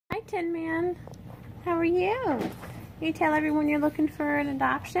Tin Man. How are you? You tell everyone you're looking for an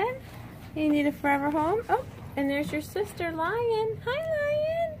adoption? You need a forever home? Oh, and there's your sister, Lion. Hi,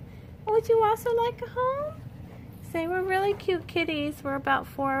 Lion. Would you also like a home? Say we're really cute kitties. We're about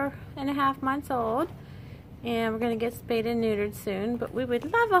 4.5 months old. And we're going to get spayed and neutered soon. But we would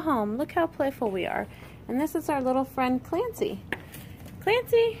love a home. Look how playful we are. And this is our little friend, Clancy.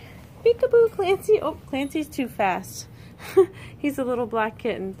 Clancy. Peekaboo, Clancy. Oh, Clancy's too fast. He's a little black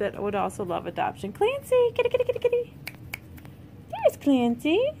kitten that would also love adoption. Clancy, kitty, kitty, kitty, kitty. There's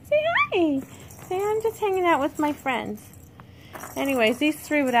Clancy. Say hi. Say I'm just hanging out with my friends. Anyways, these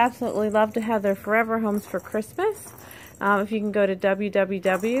three would absolutely love to have their forever homes for Christmas. If you can go to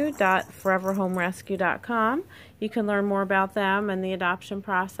www.foreverhomerescue.com, you can learn more about them and the adoption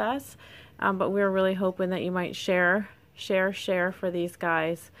process. But we're really hoping that you might share for these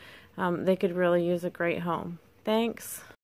guys. They could really use a great home. Thanks.